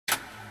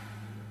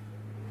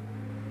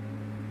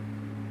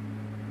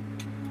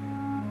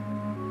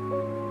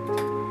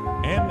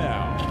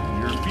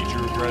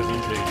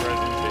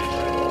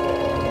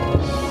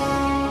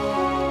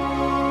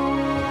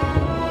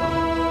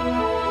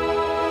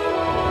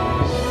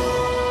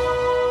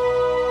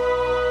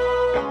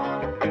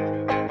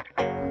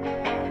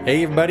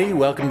Hey everybody,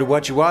 welcome to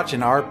What You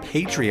Watchin', our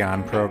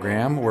Patreon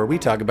program where we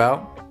talk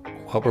about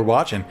what we're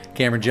watching.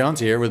 Cameron Jones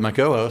here with my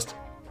co-host,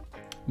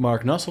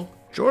 Mark Nussel.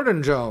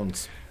 Jordan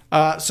Jones.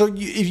 So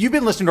if you've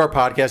been listening to our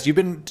podcast, you've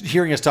been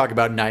hearing us talk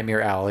about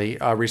Nightmare Alley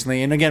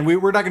recently. And again,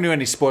 we're not going to do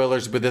any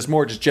spoilers with this,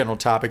 more just general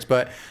topics.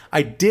 But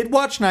I did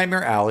watch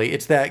Nightmare Alley.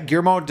 It's that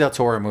Guillermo del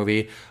Toro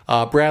movie.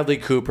 Bradley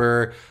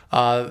Cooper.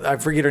 I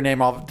forget her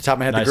name off the top of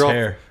my head. Nice the girl,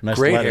 hair. Nice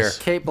great lettuce.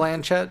 hair. Kate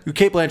Blanchett.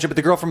 Kate Blanchett, but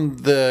the girl from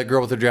the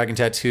Girl with the Dragon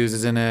Tattoos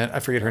is in it. I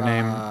forget her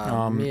name.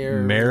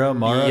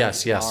 Mara?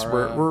 Yes.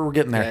 Mara. We're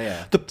getting there.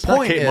 Yeah. The It's not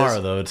point Kate is,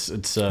 Mara, though.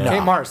 It's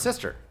Kate Mara's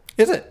sister.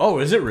 is it? Oh,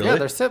 is it really? Yeah,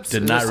 they're sips.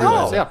 Did not They're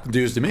realize siblings, that. yeah.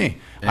 News to me.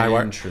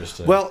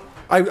 Interesting. Well,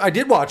 I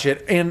did watch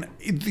it, and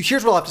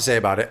here's what I'll have to say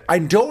about it. I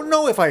don't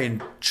know if I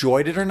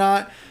enjoyed it or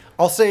not.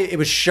 I'll say it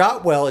was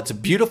shot well. It's a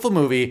beautiful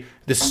movie.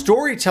 The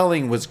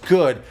storytelling was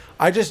good.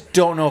 I just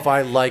don't know if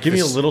I like. Give me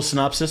a little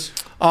synopsis.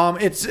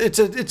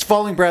 It's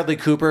following Bradley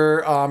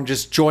Cooper,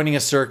 just joining a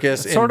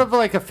circus. Sort of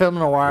like a film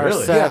noir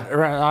Really? set Yeah.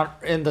 around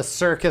in the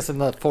circus in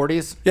the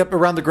 40s. Yep,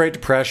 around the Great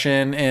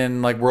Depression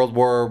and like World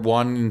War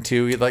One and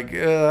Two. It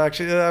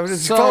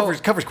So-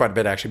 covers quite a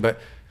bit actually, but.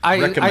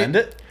 Recommend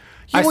it?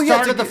 I Well, yeah,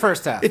 started the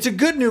first half. It's a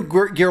good new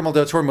Guillermo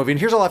del Toro movie, and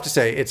here's all I have to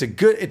say: it's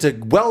a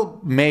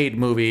well-made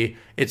movie.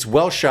 It's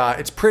well shot.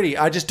 It's pretty.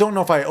 I just don't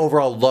know if I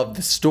overall love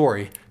the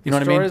story. You know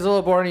what I mean? Story's a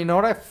little boring. You know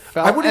what I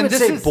felt? I wouldn't And even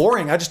say this is-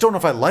 boring. I just don't know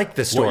if I like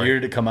this story. What year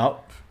did it come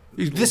out?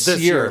 This This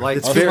year, year, like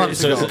it's 2 very. months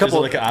So ago. is it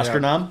like an Oscar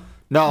nom?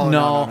 No,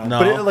 No,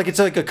 no. but it's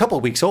like a couple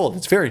of weeks old.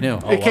 It's very new.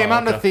 It came wow, out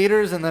in the okay.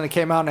 theaters, and then it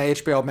came out on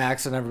HBO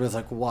Max, and everybody's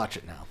like, watch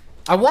it now.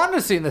 I wanted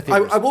to see it in the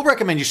theaters. I will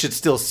recommend you should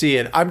still see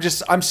it.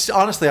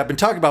 Honestly, I've been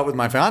talking about it with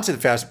my fiance the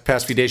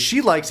past few days.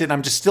 She likes it, and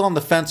I'm just still on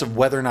the fence of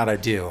whether or not I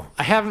do.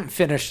 I haven't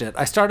finished it.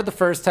 I started the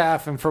first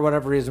half, and for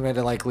whatever reason, we had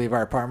to leave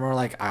our apartment. We're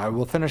like, I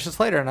will finish this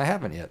later, and I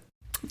haven't yet.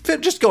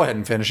 Just go ahead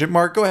and finish it,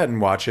 Mark. Go ahead and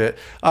watch it.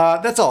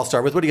 That's all I'll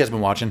start with. What have you guys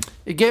been watching?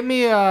 It gave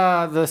me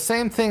the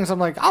same things. I'm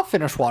like, I'll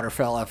finish Water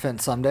for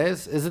Elephants some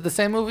days. Is it the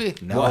same movie?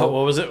 No.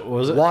 What was it? What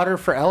was it? Water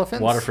for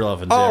Elephants? Water for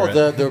Elephants. Oh,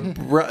 yeah,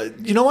 right.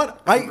 you know what?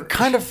 I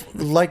kind of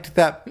liked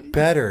that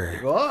better.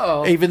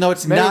 Whoa. Even though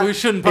it's Maybe not, we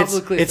shouldn't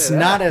publicly It's say that.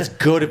 not as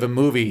good of a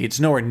movie.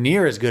 It's nowhere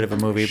near as good of a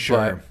movie.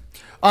 Sure.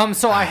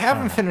 So I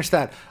haven't finished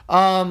that.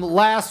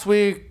 Last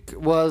week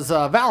was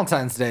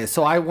Valentine's Day,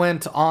 so I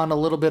went on a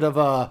little bit of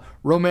a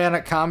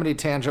romantic comedy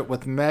tangent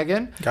with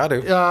Megan. Got to.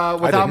 Without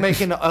didn't.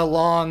 making a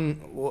long.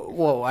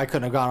 Whoa! I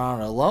couldn't have gone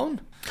on alone.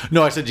 But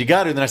no, I said you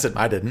got to, and then I said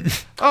I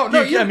didn't. Oh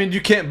no! I mean,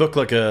 you can't book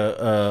like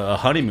a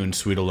honeymoon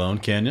suite alone,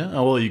 can you?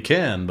 Oh, well, you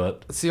can,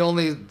 but It's the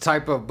only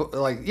type of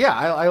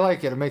I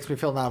like it. It makes me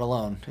feel not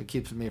alone. It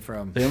keeps me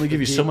from. they only give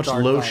you so deep, much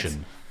dark lotion.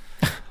 thoughts.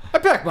 I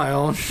pack my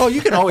own. Oh,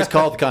 you can always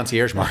call the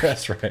concierge, Mark.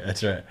 That's right.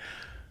 That's right.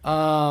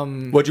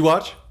 What'd you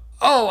watch?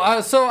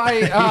 So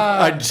I.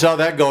 I saw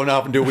that going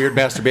off into a weird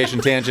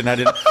masturbation tangent. I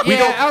didn't.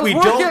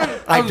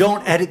 I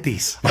don't edit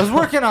these. I was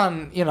working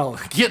on,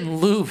 getting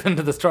lube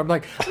into the store. I'm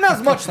like, not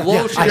as much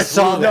lotion. I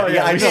saw that. No,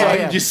 Yeah, I we saw saw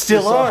it. it. You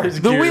still are.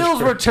 The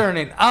wheels were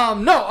turning.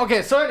 No,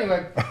 okay, so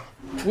anyway,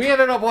 we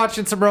ended up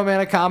watching some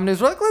romantic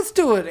comedies. We're like, let's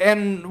do it.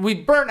 And we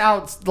burnt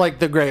out like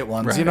the great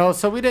ones, Right.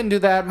 so we didn't do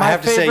that. My I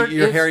have to say, favorite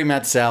you're is- Harry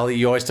Met Sally.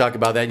 You always talk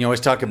about that, and you always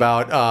talk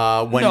about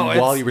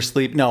while you were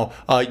asleep. No,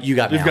 you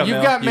got mail.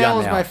 You've Got Mail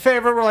is my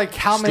favorite. We're like,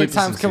 how many Sleepless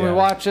times in can we Seattle.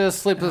 watch this?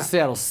 Sleepless in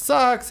Seattle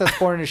sucks. That's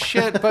boring as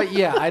shit. But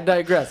yeah, I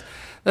digress.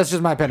 That's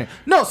just my opinion.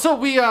 No, so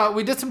we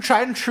did some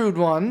tried and true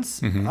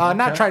ones.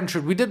 Not tried and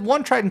true. We did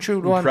one tried and true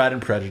one. Pride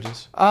and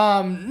Prejudice. No,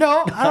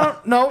 I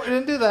don't. No, we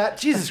didn't do that.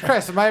 Jesus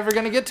Christ, am I ever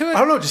gonna get to it? I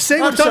don't know. Just say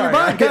what's on your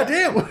mind.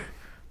 Goddamn.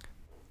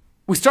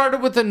 We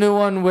started with the new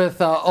one with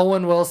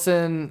Owen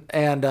Wilson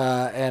and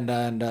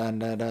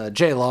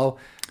J Lo.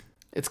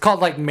 It's called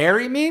like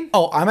 "Marry Me."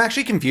 Oh, I'm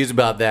actually confused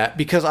about that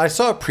because I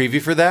saw a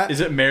preview for that. Is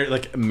it Mary?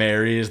 Like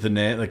Mary is the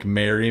name? Like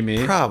Marry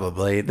Me?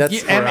 Probably.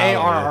 That's Marry.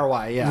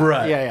 Yeah.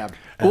 Right. Yeah.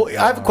 Well,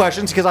 I have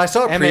questions because I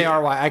saw a preview. Mary.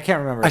 I can't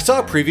remember. I saw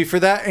a preview for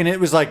that, and it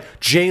was like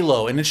J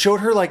Lo, and it showed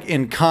her like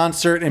in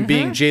concert and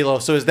being J Lo.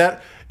 So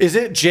is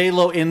it J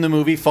Lo in the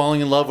movie falling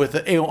in love with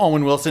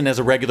Owen Wilson as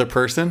a regular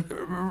person?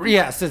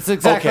 Yes, it's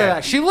exactly Okay.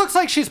 that. She looks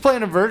like she's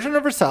playing a version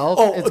of herself.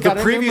 Oh, It's the got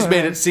a new previews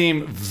made moon. it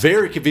seem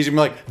very confusing.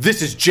 We're like,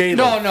 this is J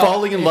Lo No.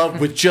 falling in love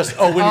with just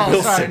Owen Oh,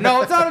 Wilson. sorry.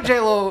 No, it's not a J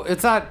Lo.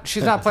 It's not.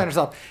 She's not playing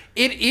herself.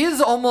 It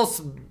is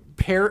almost.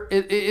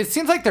 It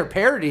seems like they're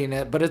parodying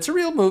it, but it's a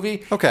real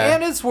movie. Okay.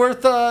 And it's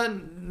worth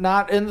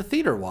not in the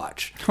theater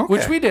watch, Okay.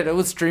 which we did. It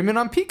was streaming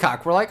on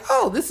Peacock. We're like,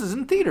 oh, this is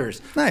in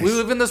theaters. Nice. We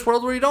live in this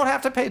world where you don't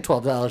have to pay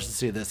 $12 to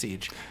see this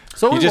each.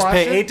 So You we just watched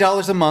pay it.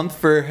 $8 a month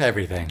for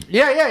everything.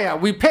 Yeah.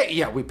 We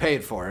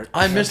paid for it.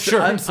 I missed.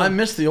 Sure. I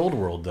missed the old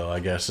world though. I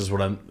guess is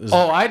what I'm.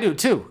 Oh, I do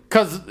too.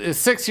 Because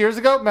 6 years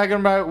ago, Megan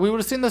and I, we would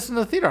have seen this in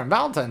the theater on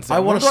Valentine's Day. I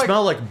want to We're like,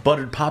 smell like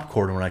buttered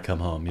popcorn when I come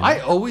home. You know? I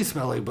always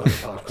smell like butter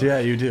popcorn. Yeah,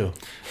 you do.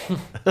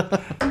 Now,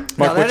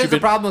 what that you is the been-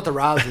 problem with the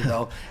Rousey,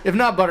 though. If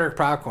not butter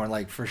popcorn,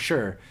 like for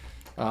sure.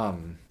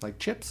 Like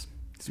chips.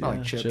 Smell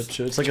like chips.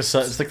 It's like it's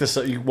like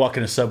the you walk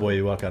in a Subway,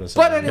 you walk out of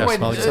Subway. But anyway,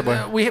 smell like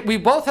Subway. we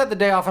both had the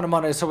day off on a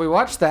Monday, so we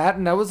watched that,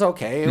 and that was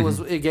okay.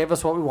 It gave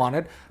us what we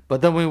wanted.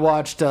 But then we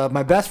watched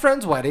My Best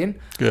Friend's Wedding,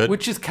 Good.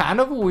 which is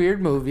kind of a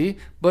weird movie,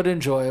 but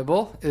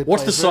enjoyable. It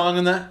What's the plays song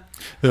in that?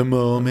 The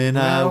moment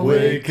I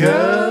wake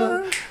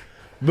up,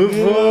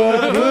 before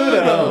I put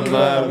it on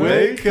my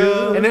wake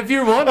up. And if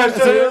you're wondering,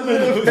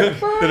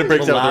 Then it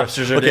breaks The out.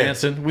 lobsters are Okay.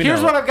 dancing. We here's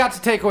know. what I've got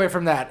to take away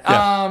from that.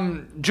 Yeah.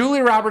 Julie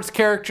Roberts'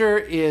 character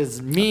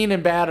is mean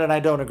and bad, and I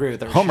don't agree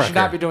with her. She Homewrecker. should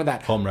not be doing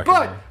that. Homewrecker,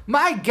 But yeah.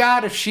 my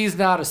God, if she's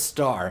not a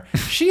star,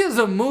 she is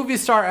a movie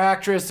star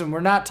actress, and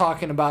we're not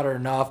talking about her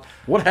enough.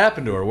 What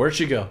happened to her? Where'd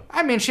she go?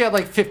 I mean, she had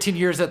like 15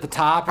 years at the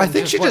top. I And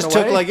think she went just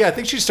took away. I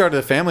think she started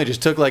a family,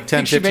 just took like 10, I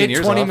think she 15 made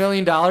years $20 off.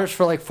 million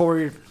for like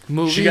 4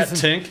 movies. She got and-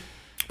 Tink,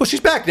 Well, she's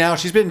back now.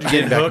 She's been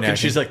getting back Hook, now. and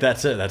she's like,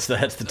 "That's it. That's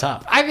the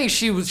top." I think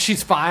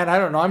she's fine. I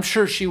don't know. I'm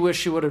sure she wished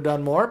she would have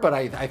done more, but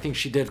I think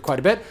she did quite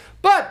a bit.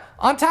 But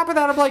on top of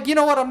that, I'm like, you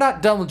know what? I'm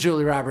not done with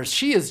Julie Roberts.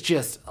 She is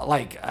just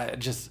like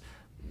just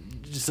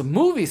a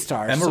movie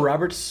star. Emma So-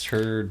 Roberts,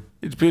 her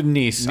It's been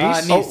niece.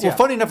 Niece, Oh, well, yeah.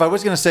 funny enough, I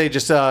was gonna say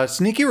just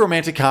sneaky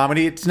romantic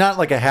comedy. It's not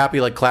like a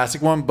happy like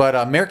classic one, but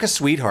America's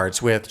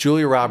Sweethearts with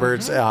Julia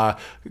Roberts, Cusack,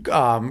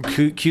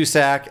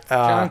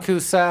 John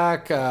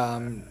Cusack,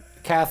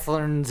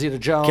 Catherine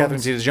Zeta-Jones. Catherine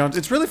Zeta-Jones.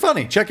 It's really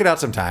funny. Check it out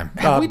sometime.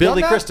 Have we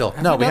Billy done that? Crystal.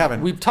 Have No, we done-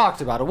 haven't. We've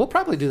talked about it. We'll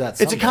probably do that.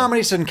 It's a someday.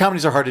 comedy, so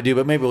comedies are hard to do,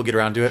 but maybe we'll get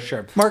around to it.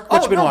 Sure. Mark,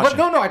 what you been watching?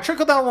 But no, I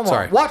trickled down one more.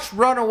 Sorry. Watch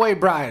Runaway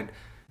Bride.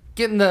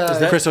 Getting the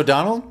that- Chris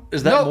O'Donnell.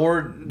 is that No,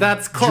 more?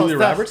 That's close. Julia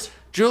That's- Roberts,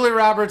 Julie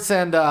Roberts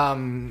and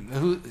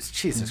who?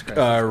 Jesus Christ.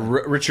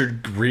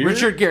 Richard Gere.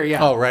 Richard Gere.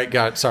 Yeah. Oh, right.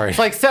 God, sorry. It's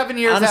like 7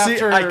 years Honestly,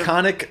 after.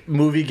 iconic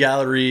movie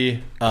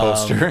gallery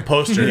Poster.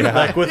 Poster.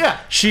 Like with Yeah.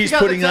 she's She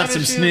got the putting on tennis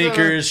some shoes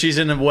sneakers. She's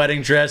in a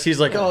wedding dress.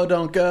 He's like, "Oh,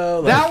 don't go."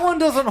 Like, That one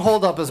doesn't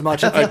hold up as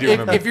much. If, I do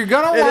remember. if you're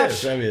gonna it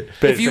watch, is. I mean,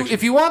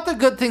 if you want the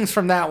good things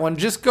from that one,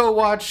 just go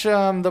watch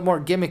the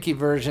more gimmicky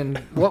version.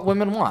 What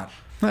Women Want.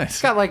 It's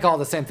Nice. got like all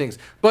the same things.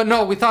 But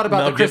no, we thought about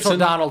Mel the Chris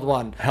Gibson? O'Donnell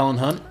one. Helen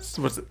Hunt.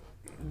 What's it?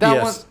 That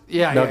Yes. one,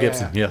 yeah, Mel yeah,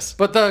 Gibson, yeah. yes.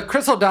 But the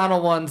Chris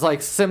O'Donnell one's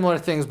like similar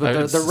things, but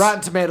the It's-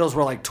 Rotten Tomatoes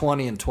were like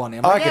 20 and 20.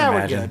 I'm I like, can yeah, we're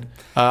imagine.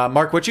 good.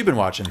 Mark, what you been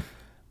watching?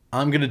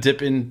 I'm gonna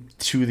dip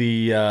into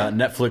the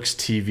Netflix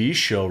TV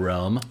show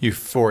realm.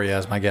 Euphoria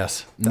is my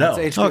guess. No,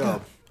 It's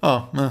HBO.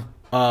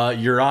 Oh,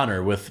 Your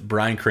Honor with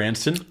Bryan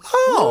Cranston.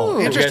 oh,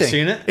 Ooh. interesting. You guys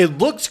seen it? It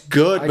looks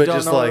good, I but don't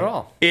just know like at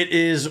all. It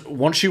is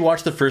once you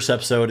watch the first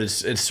episode,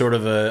 it's sort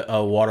of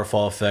a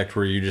waterfall effect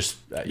where you're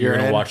You're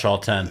gonna in. watch all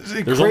 10.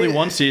 There's Cra- only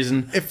one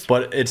season, if-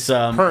 but it's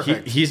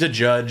Perfect. he's a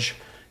judge.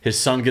 His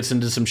son gets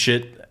into some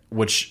shit,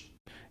 which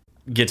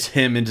gets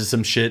him into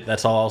some shit.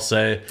 That's all I'll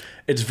say.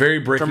 It's very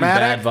Breaking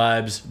Dramatic?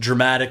 Bad vibes,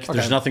 dramatic. Okay.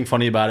 There's nothing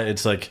funny about it.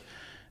 It's like,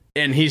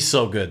 and he's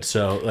so good.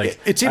 So like,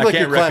 it seems I like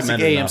your can't classic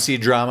recommend it enough.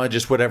 AMC drama,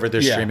 just whatever they're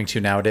Yeah. streaming to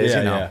nowadays. Yeah,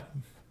 you know. yeah.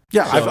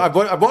 Yeah, I've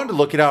wanted to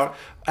look it out.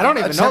 I don't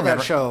even It's know not that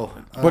never- show.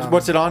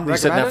 What's it on? You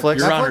said recommended? Netflix.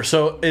 Your Netflix? Honor.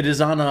 So it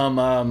is on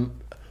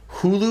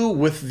Hulu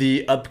with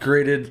the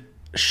upgraded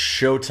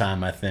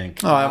Showtime, I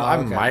think. Oh, I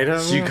okay. might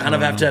have. So you kind of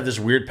have to have this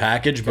weird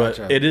package, but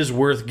Gotcha. it is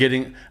worth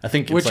getting. I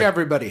think it's Which like,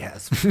 everybody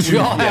has. We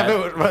all have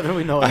Yeah. it, whether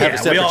we know it. have or a not.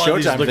 separate we all have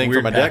these, Showtime like, thing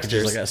weird for my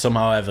packages. Dexters. Like,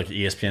 somehow I have like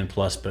ESPN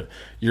Plus, but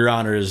Your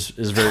Honor is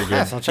very good.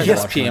 Yes, I'll check it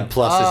out. ESPN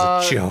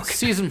Plus is a joke.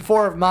 Season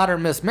 4 of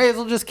Modern Miss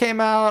Maisel just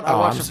came out. I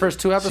watched I'm the first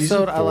 2 season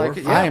episodes. I 4? like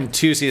it. I am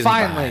 2 seasons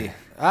Finally.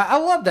 behind. I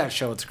love that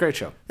show. It's a great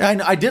show.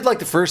 I did like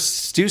the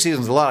first 2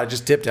 seasons a lot. I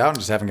just dipped out and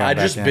just haven't I gotten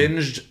back just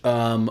in.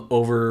 binged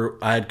over.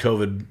 I had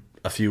COVID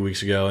a few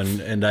weeks ago,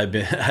 and I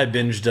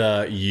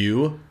binged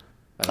You.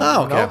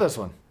 Oh, I know okay. this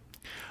one.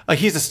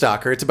 He's a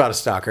stalker. It's about a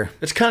stalker.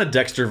 It's kind of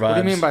Dexter vibes. What do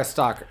you mean by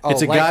stalker? Oh,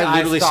 It's a like guy I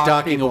literally stalk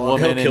stalking people. a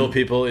woman. He'll kill and-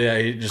 people? Yeah,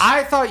 he just.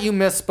 I thought you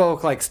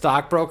misspoke like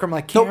stockbroker. I'm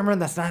like, Cameron,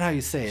 that's not how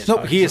you say it.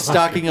 Nope, he is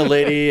stalking a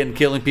lady and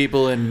killing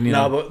people, and you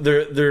No, know.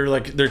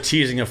 but they're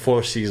teasing a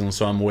 4th season,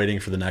 so I'm waiting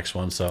for the next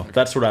one. So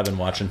that's what I've been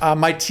watching.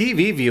 My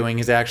TV viewing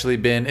has actually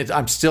been.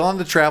 I'm still on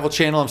the Travel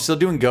Channel. I'm still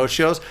doing ghost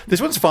shows. This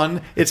one's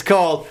fun. It's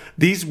called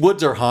 "These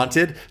Woods Are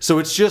Haunted." So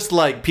it's just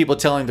like people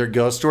telling their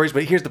ghost stories.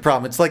 But here's the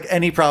problem. It's like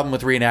any problem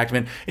with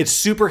reenactment. It's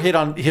super hit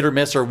or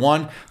miss. Or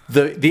one,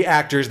 the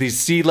actors, these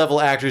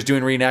C-level actors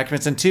doing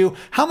reenactments, and 2,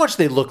 how much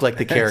they look like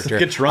the character.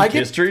 like a drunk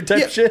history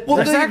type shit. Well,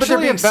 There's but they're actually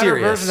being a better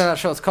serious. version of that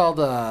show. It's called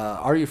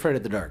Are You Afraid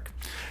of the Dark?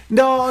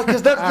 No,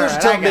 because those right, are I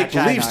telling got you,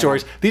 I make-believe know.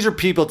 stories. These are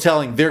people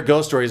telling their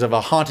ghost stories of a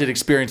haunted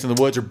experience in the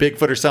woods or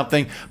Bigfoot or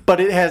something. But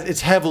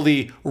it's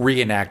heavily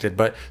reenacted.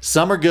 But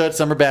some are good,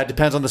 some are bad.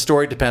 Depends on the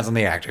story. Depends on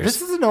the actors.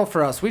 This is a note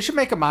for us. We should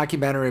make a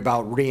mockumentary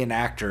about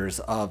reenactors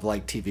of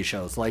like TV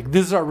shows. Like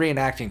this is our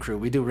reenacting crew.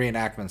 We do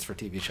reenactments for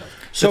TV shows.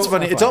 So it's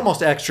funny. It's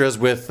almost extras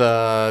with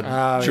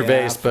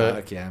Gervais, yeah, but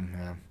fuck yeah.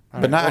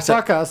 but not. Well,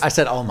 fuck us. I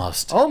said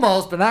almost.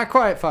 Almost, but not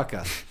quite. Fuck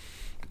us.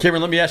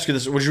 Cameron, let me ask you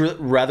this: would you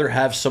rather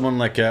have someone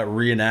like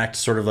reenact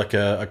sort of like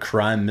a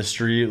crime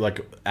mystery, like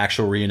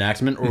actual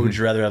reenactment, or would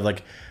you rather have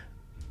like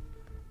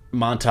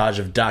montage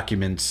of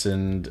documents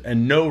and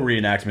no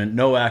reenactment,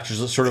 no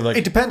actors, sort of like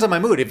It depends on my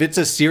mood. If it's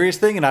a serious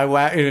thing and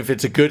if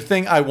it's a good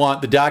thing, I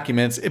want the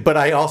documents. But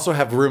I also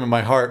have room in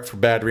my heart for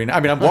bad reenactment. I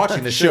mean, I'm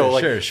watching the show.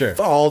 Sure.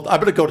 I'm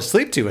gonna go to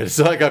sleep to it.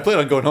 So like, I plan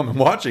on going home and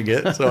watching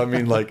it. So I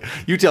mean, like,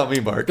 you tell me,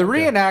 Mark. The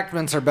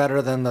reenactments are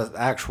better than the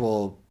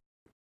actual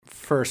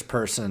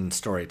first-person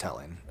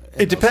storytelling.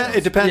 It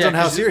depends Yeah, on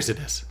how 'cause serious it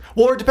is.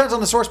 Well, or it depends on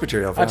the source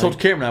material. I told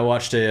Cameron I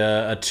watched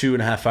a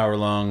 2.5 hour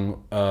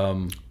long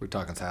We're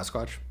talking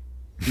Sasquatch.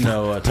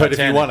 but if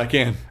you want, I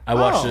can. I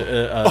watched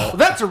Well,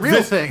 that's a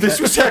real thing. This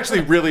was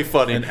actually really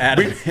funny.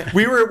 Adam-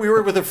 We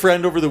were with a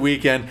friend over the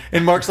weekend,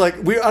 and Mark's like,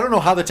 I don't know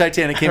how the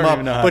Titanic came don't up,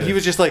 even know how but it he is.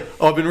 was just like,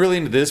 oh, I've been really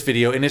into this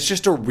video, and it's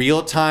just a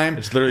real time.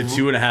 It's literally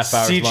 2.5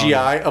 hours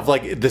CGI of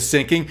like the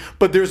sinking.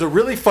 But there's a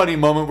really funny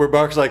moment where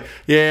Mark's like,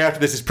 yeah, after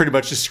this is pretty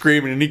much just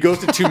screaming, and he goes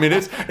to 2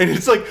 minutes, and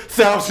it's like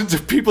thousands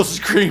of people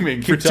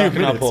screaming for 2 talking,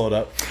 minutes. I'll pull it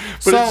up.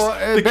 But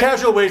So, the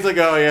casual way is like,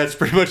 oh yeah, it's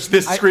pretty much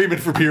this screaming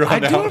for beer I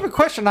on do out. have a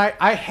question.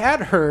 I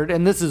had heard,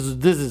 and this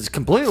is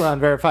completely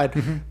unverified,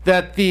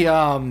 that the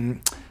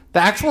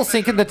actual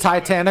sinking the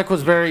Titanic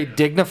was very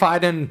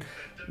dignified, and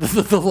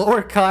the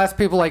lower class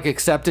people like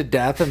accepted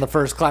death, and the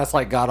first class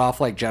like got off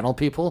like gentle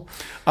people.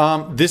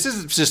 This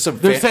is just some.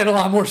 There's a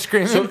lot more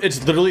screaming. So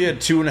it's literally a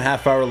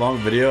 2.5 hour long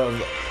video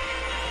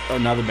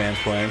of now the band's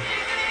playing.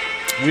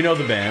 We know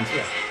the band.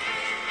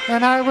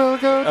 and I will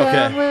go down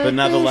Okay, with but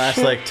now the this last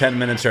ship. like 10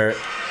 minutes are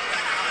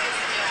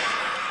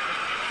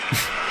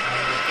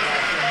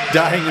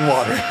dying in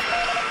water.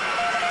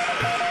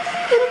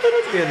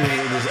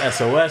 there's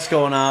SOS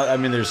going out. I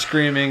mean, there's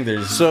screaming.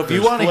 So if you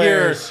there's want to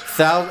hear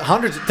flares.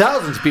 hundreds of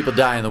thousands of people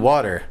die in the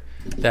water,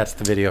 that's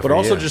the video. But for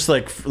also you. just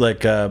like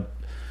I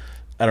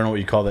don't know what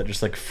you call that,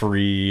 just like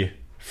free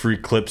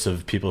clips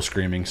of people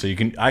screaming. So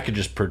I could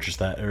just purchase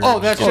that. Or Oh,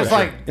 that's just sure.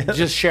 like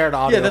just shared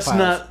audio. Yeah, that's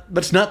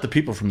files. not the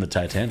people from the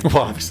Titanic.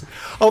 Well, obviously.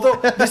 Although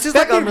this is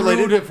like That'd be rude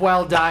unrelated. if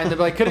while dying they'd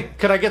be like,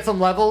 could I get some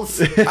levels?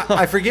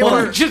 I forget Or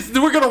where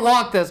we're gonna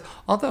want this.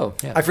 Although,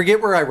 yeah. I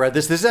forget where I read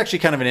this. This is actually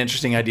kind of an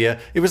interesting idea.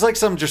 It was like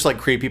some just like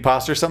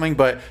creepypasta or something,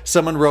 but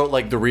someone wrote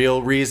like the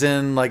real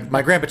reason. Like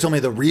my grandpa told me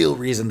the real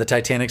reason the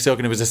Titanic sank,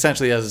 and it was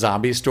essentially a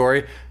zombie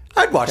story.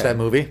 I'd watch that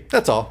movie.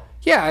 That's all.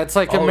 Yeah, it's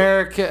like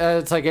America.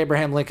 It's like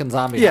Abraham Lincoln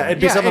zombie. Yeah, it'd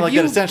be something if like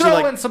you that, essentially, throw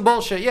like- in some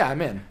bullshit. Yeah, I'm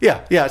in.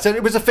 Yeah. So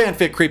it was a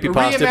fanfic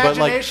creepypasta, but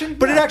like, reimagination?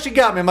 but it Yeah. actually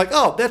got me. I'm like,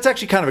 oh, that's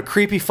actually kind of a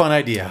creepy, fun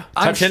idea.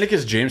 Titanic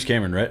is James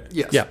Cameron, right?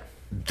 Yes. Yeah.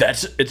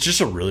 It's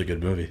just a really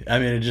good movie. I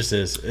mean, it just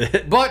is.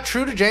 But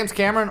true to James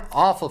Cameron,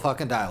 awful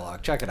fucking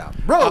dialogue. Check it out.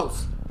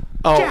 Rose.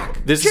 Oh,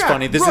 Jack, this is Jack,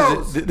 funny. This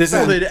Rose. is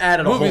well, they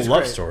added a whole Movie's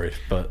love great. story,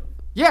 but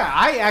Yeah,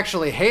 I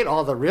actually hate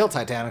all the real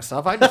Titanic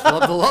stuff. I just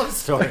love the love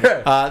story.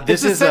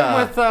 this It's the is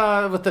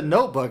same with the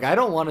Notebook. I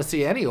don't want to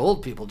see any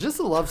old people. Just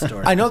a love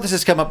story. I know this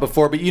has come up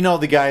before, but you know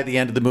the guy at the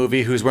end of the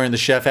movie who's wearing the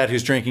chef hat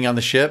who's drinking on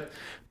the ship?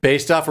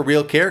 Based off a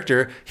real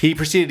character, he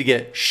proceeded to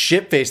get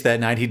shit-faced that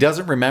night. He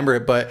doesn't remember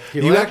it, but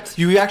you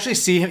actually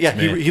see him. Yeah,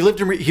 Man. he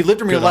lived in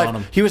real on life.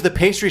 him. He was the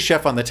pastry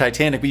chef on the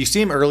Titanic, but you see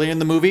him earlier in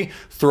the movie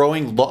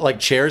throwing like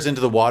chairs into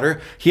the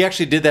water. He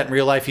actually did that in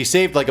real life. He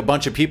saved like a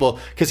bunch of people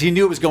because he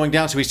knew it was going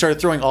down, so he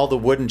started throwing all the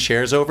wooden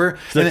chairs over.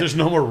 it's like there's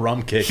no more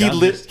rum kick.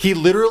 He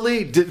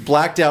literally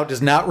blacked out,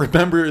 does not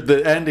remember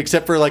the end,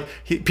 except for like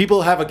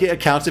people have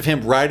accounts of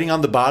him riding on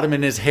the bottom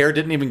and his hair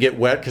didn't even get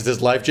wet because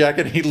his life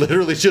jacket. He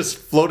literally just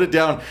floated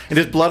down, and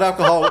his blood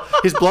alcohol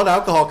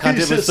content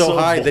was just so so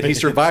high that he buoyant.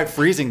 survived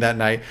freezing that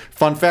night.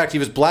 Fun fact: he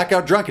was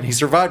blackout drunk and he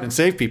survived and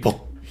saved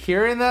people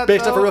Hearing that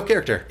based though, off a real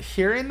character.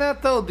 Hearing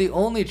that though, the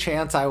only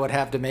chance I would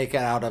have to make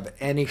it out of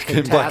any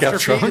blackout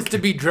catastrophe is drunk? to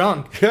be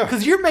drunk. Yeah.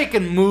 Because you're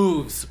making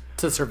moves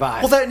to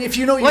survive. Well, then if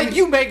you know, like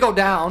you may go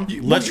down.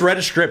 Let's write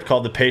a script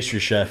called The Pastry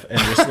Chef and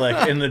just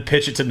like and then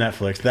pitch it to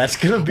Netflix. That's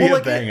gonna be Well, a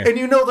like, banger. and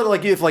you know that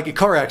like if like a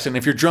car accident,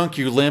 if you're drunk,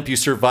 you limp, you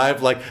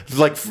survive like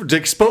the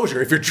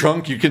exposure. If you're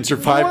drunk, you can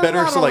survive Well, better.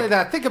 Not So only like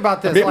that, think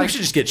about this. maybe we like,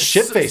 should just get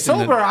shit-faced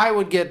and then- Sober, I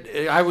would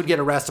get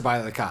arrested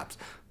by the cops.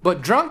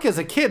 But drunk as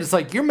a kid, it's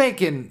like you're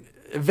making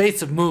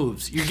evasive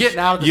moves. You're getting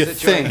out of the You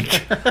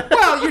situation.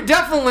 Well, you're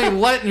definitely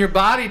letting your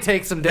body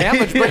take some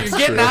damage, but you're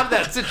getting out of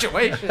that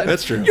situation.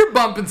 That's true. You're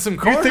bumping some You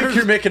corners. think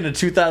you're making a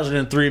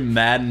 2003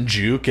 Madden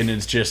juke, and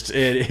it's just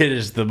it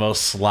is the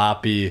most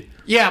sloppy.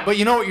 Yeah, but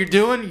you know what you're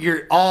doing?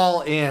 You're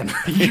all in.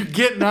 You're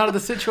getting out of the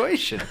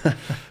situation.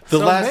 The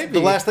So last maybe the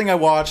last thing I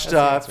watched,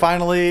 that's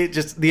finally,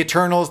 just the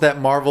Eternals, that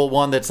Marvel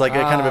one that's like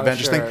a kind of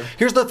Avengers sure. thing.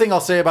 Here's the thing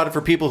I'll say about it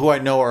for people who I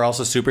know are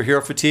also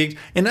superhero fatigued,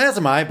 and as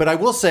am I, but I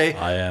will say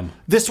I am.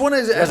 this one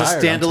is as a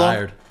tired, I'm standalone.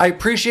 tired. I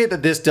appreciate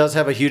that this does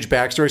have a huge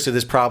backstory, so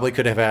this probably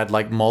could have had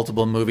like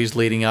multiple movies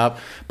leading up,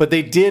 but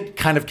they did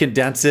kind of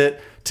condense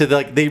it to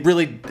like they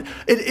really.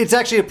 It's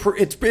actually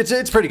it's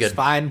pretty good. It's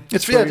fine.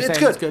 It's What yeah, you're it's saying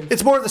good. is good.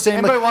 It's more of the same.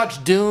 Anybody Like,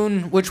 watch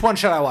Dune? Which one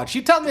should I watch?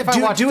 You tell me if I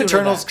watch do Dune or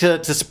Eternals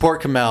not. to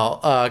support Kamel.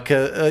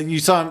 You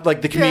saw him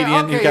like the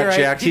comedian okay, who got you're right.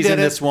 jacked. He He's did in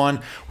it. this one.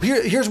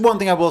 Here's one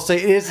thing I will say: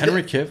 it is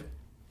Henry Cavill.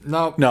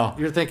 No,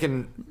 you're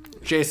thinking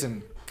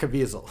Jason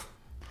Caviezel.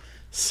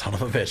 Son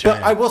of a bitch.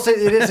 But I will say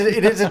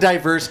it is a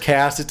diverse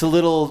cast. It's a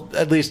little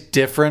at least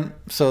different,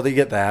 so they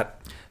get that.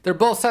 They're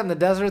both set in the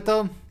desert,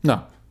 though.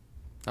 No,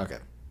 Okay.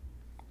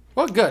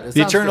 Well, good. It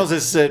the sounds Eternals good.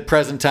 is at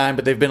present time,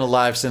 but they've been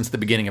alive since the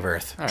beginning of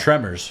Earth.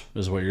 Tremors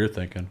is what you're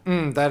thinking.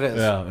 That is.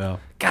 Yeah.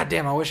 God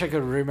damn! I wish I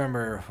could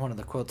remember one of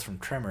the quotes from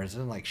Tremors.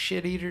 Isn't it like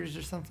shit eaters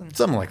or something?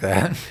 Something like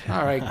that.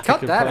 All right,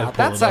 cut could that probably out.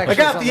 pull That's it up. actually I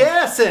got something. the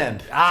ass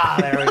end.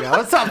 There we go.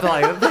 It's something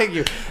like that. Thank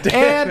you.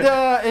 And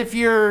if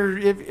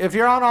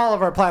you're on all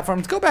of our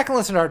platforms, go back and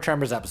listen to our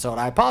Tremors episode.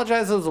 I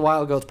apologize. It was a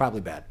while ago. It's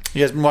probably bad.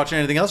 You guys been watching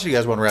anything else? Or you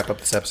guys want to wrap up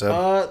this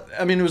episode?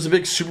 I mean, it was a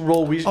big Super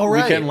Bowl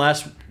right. weekend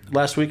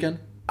last weekend.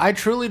 I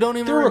truly don't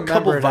even There were a remember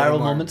couple it viral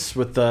anymore. moments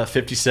with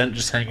 50 Cent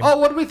just hanging. Oh,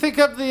 what do we think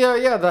of the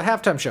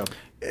halftime show?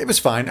 It was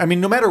fine. I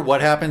mean, no matter what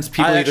happens,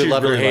 people I either actually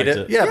love it or really hate liked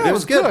it. it. Yeah, it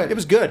was good. It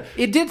was good.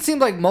 It did seem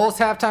like most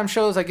halftime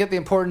shows. I get the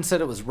importance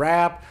that it was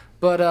rap,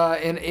 but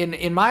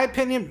in my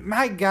opinion,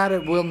 my God,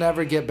 it will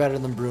never get better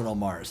than Bruno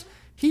Mars.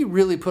 He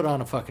really put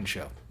on a fucking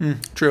show.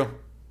 True.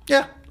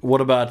 Yeah. What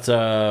about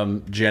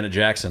Janet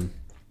Jackson?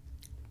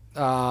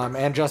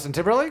 And Justin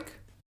Timberlake.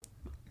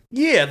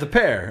 Yeah, the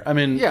pair. I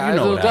mean, Yeah, you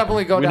know it'll what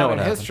definitely happened. go We know down in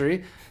what happened.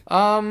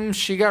 history.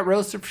 She got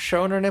roasted for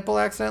showing her nipple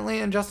accidentally,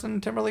 and Justin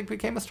Timberlake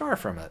became a star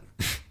from it.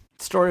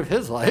 Story of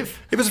his life.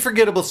 It was a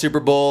forgettable Super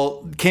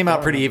Bowl. Came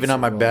out pretty even on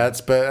my Super Bowl.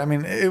 bets, but I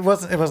mean, it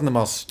wasn't the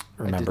most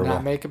I did memorable.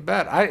 not make a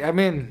bet. I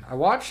mean, I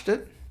watched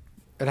it.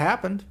 It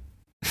happened.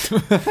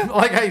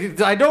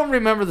 Like I don't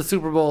remember the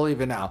Super Bowl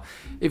even now.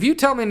 If you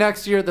tell me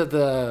next year that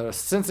the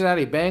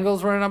Cincinnati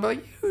Bengals were in, I'll be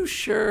like, you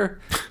sure?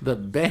 The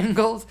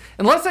Bengals?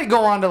 Unless they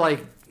go on to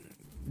like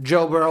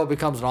Joe Burrow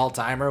becomes an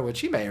all-timer, which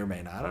he may or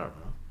may not. I don't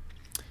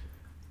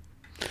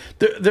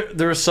know.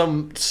 There was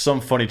some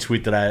funny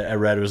tweet that I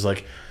read. It was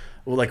like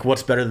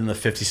what's better than the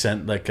 50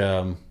 Cent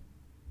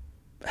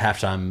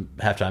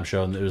halftime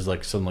show, and it was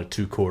like something like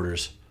 2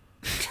 quarters.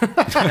 And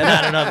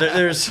I don't know.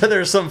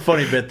 There's some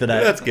funny bit that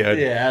I. That's good.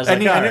 Yeah, I was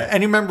any, like, all any, right.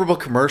 any memorable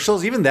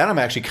commercials? Even that, I'm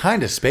actually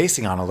kind of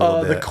spacing on a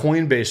little The bit.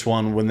 Coinbase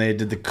one when they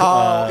did the the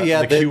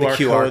QR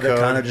code that code.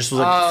 kind of just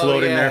was like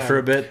floating there yeah. for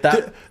a bit.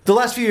 That The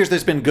last few years,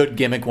 there's been good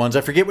gimmick ones.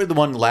 I forget what the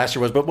one last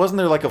year was, but wasn't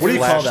there like a what do you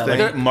flash call that? thing?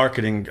 Like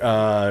marketing.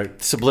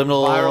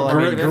 Subliminal, Viral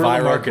marketing.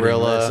 viral It's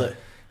gorilla. like-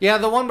 Yeah,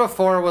 the one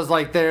before was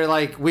like they're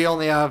like we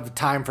only have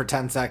time for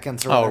 10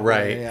 seconds. Or Oh, whatever.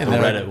 right. Yeah. And the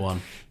then- Reddit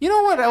one. You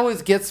know what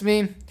always gets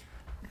me?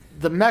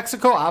 The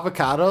Mexico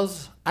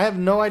avocados. I have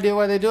no idea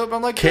why they do it, but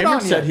I'm like, good Cameron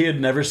on said you. he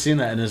had never seen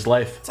that in his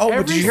life. Oh, but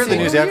Every did you hear the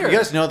news? single You year.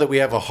 guys know that we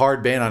have a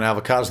hard ban on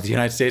avocados in the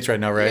United States right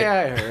now, right? Yeah,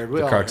 I heard.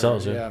 We all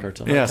Cartels, heard, yeah.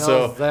 Cartels. Yeah,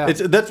 so How's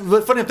that? that's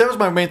but funny. If that was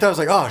my main thought, I was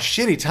like, oh,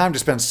 shitty time to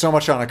spend so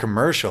much on a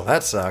commercial.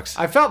 That sucks.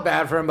 I felt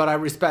bad for him, but I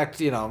respect,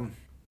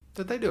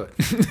 that they do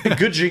it.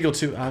 Good jingle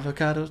too.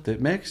 Avocados de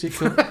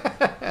Mexico.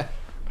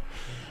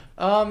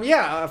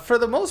 For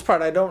the most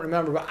part, I don't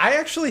remember. But I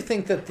actually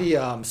think that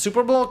the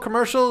Super Bowl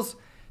commercials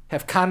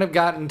have kind of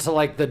gotten to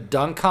like the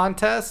dunk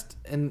contest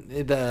in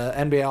the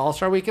NBA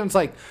All-Star Weekend. It's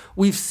like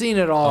we've seen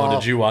it all. Oh,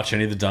 did you watch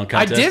any of the dunk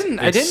I contest? didn't.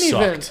 I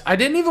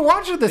didn't even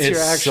watch it this It year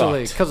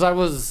actually sucked.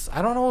 because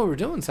I don't know what we were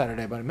doing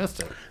Saturday, but I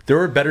missed it. There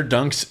were better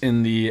dunks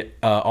in the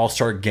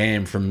All-Star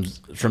game from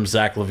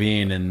Zach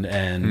LaVine and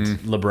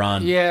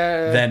LeBron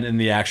Yeah. than in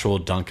the actual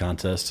dunk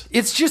contest.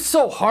 It's just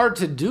so hard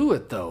to do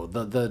it though.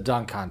 The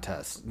dunk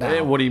contest.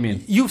 Now. What do you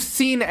mean? You've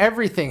seen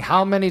everything.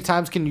 How many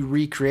times can you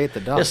recreate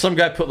the dunk? Yeah, some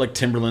guy put like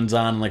Timberlands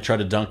on and like tried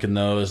to dunk in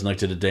those and like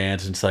did a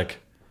dance. And it's like,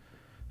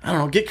 I don't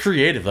know, get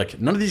creative. Like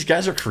none of these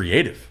guys are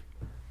creative.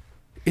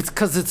 It's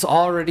because it's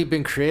already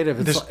been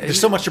creative. There's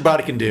so much your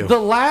body can do. The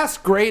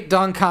last great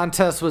dunk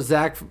contest was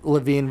Zach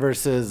LaVine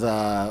versus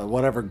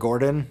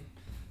Gordon.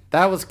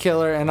 That was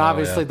killer, and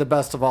obviously yeah. the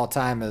best of all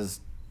time is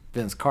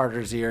Vince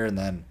Carter's year, and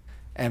then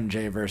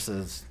MJ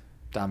versus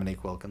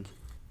Dominique Wilkins.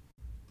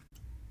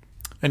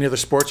 Any other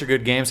sports or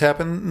good games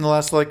happen in the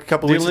last like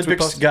couple The weeks? since we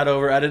Olympics posted? got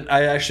over.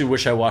 I actually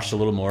wish I watched a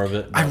little more of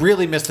it. I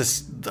really missed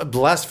the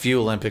last few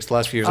Olympics. The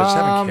last few years, I just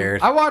haven't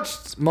cared. I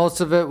watched most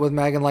of it with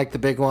Megan, like the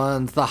big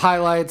ones. The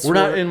highlights. We're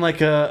not in like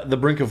the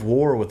brink of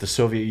war with the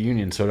Soviet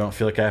Union, so I don't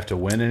feel like I have to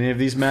win any of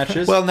these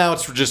matches. Well, now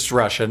it's just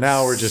Russia.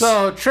 Now we're just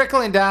So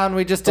trickling down,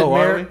 we just did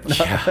are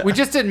we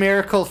just did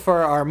Miracles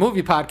for our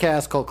movie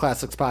podcast, Cult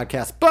Classics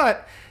podcast.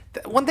 But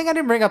one thing I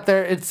didn't bring up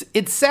there, it's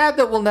sad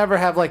that we'll never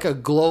have like a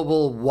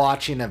global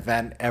watching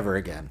event ever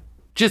again.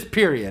 Just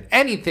period.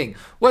 Anything,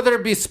 whether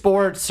it be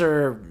sports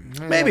or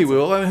Maybe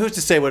we'll. I mean, who's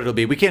to say what it'll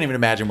be? We can't even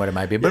imagine what it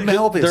might be. But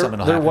hopefully something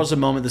will there happen. was a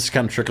moment, this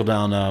kind of trickled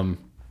down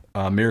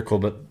miracle,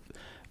 but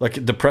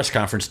like the press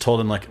conference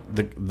told him like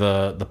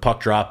the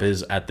puck drop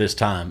is at this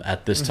time.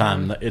 At this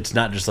time, it's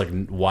not just like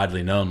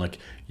widely known. Like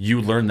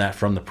you learned that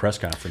from the press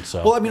conference.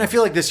 So Well, I mean, I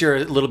feel like this year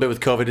a little bit with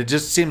COVID, it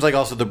just seems like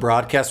also the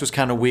broadcast was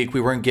kind of weak. We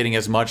weren't getting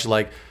as much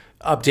like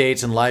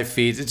updates and live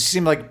feeds. It just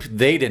seemed like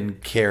they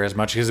didn't care as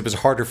much because it was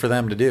harder for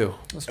them to do.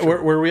 where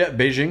are we at?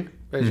 Beijing.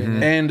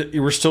 Beijing. And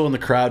we're still in the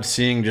crowd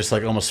seeing just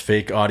like almost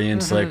fake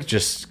audience, like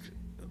just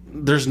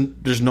there's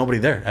nobody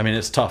there. I mean,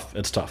 it's tough.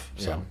 It's tough.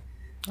 So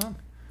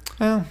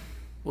Well,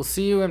 We'll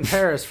see you in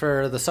Paris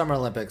for the Summer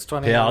Olympics.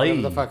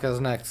 Whatever the fuck is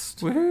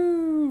next.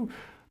 woohoo!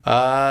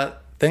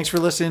 Thanks for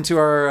listening to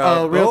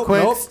our. Real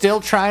quick, nope.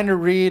 still trying to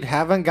read.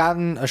 Haven't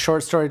gotten a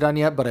short story done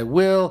yet, but I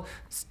will.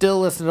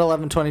 Still listen to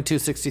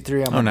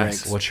 11/22/63 on my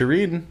nice. breaks. what you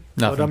reading?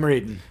 What I'm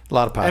reading. A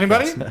lot of podcasts.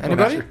 Anybody?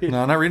 Anybody?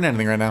 No, I'm not reading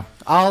anything right now.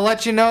 I'll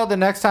let you know the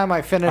next time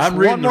I finish. I'm one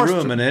reading the more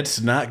room, and it's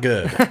not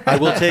good. I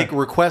will take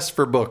requests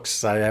for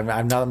books.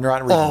 I'm not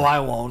reading. Oh, I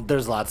won't.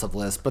 There's lots of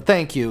lists, but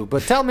thank you.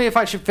 But tell me if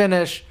I should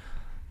finish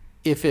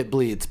If It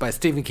Bleeds by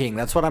Stephen King.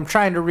 That's what I'm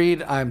trying to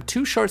read. I'm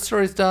 2 short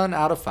stories done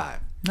out of 5.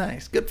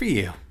 Nice. Good for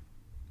you.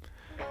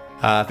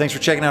 Thanks for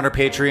checking out our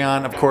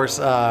Patreon. Of course,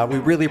 we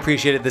really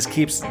appreciate it. This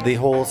keeps the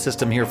whole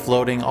system here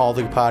floating, all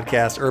the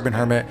podcasts, Urban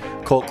Hermit,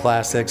 Cult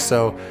Classics.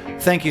 So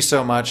thank you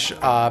so much.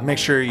 Make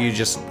sure you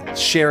just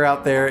share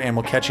out there, and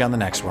we'll catch you on the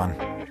next one.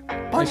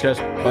 Thanks, guys.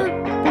 Bye.